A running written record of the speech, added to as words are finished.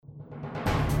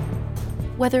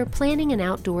Whether planning an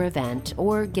outdoor event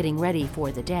or getting ready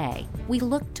for the day, we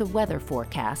look to weather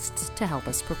forecasts to help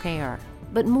us prepare.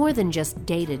 But more than just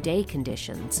day-to-day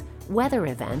conditions, weather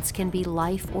events can be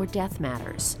life or death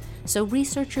matters. So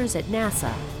researchers at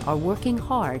NASA are working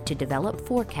hard to develop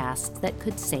forecasts that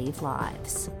could save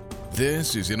lives.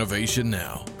 This is Innovation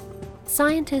Now.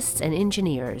 Scientists and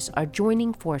engineers are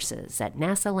joining forces at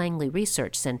NASA Langley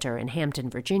Research Center in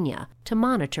Hampton, Virginia, to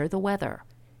monitor the weather.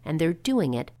 And they're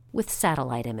doing it with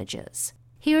satellite images.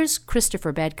 Here's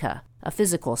Christopher Bedka, a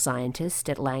physical scientist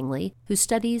at Langley who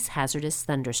studies hazardous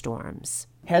thunderstorms.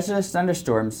 Hazardous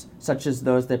thunderstorms, such as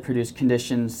those that produce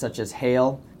conditions such as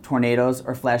hail, tornadoes,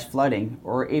 or flash flooding,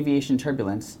 or aviation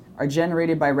turbulence, are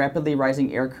generated by rapidly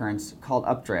rising air currents called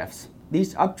updrafts.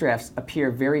 These updrafts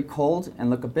appear very cold and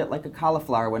look a bit like a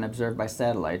cauliflower when observed by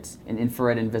satellites in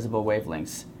infrared and visible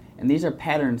wavelengths. And these are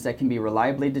patterns that can be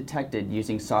reliably detected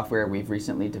using software we've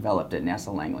recently developed at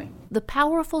NASA Langley. The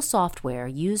powerful software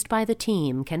used by the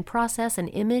team can process an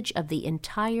image of the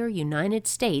entire United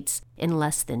States in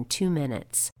less than 2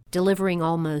 minutes, delivering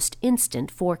almost instant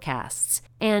forecasts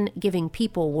and giving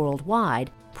people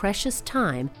worldwide precious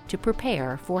time to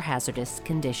prepare for hazardous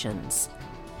conditions.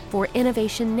 For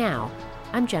Innovation Now,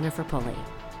 I'm Jennifer Pulley.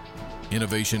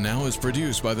 Innovation Now is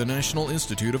produced by the National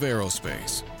Institute of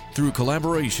Aerospace through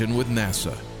collaboration with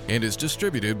NASA and is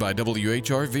distributed by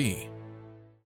WHRV.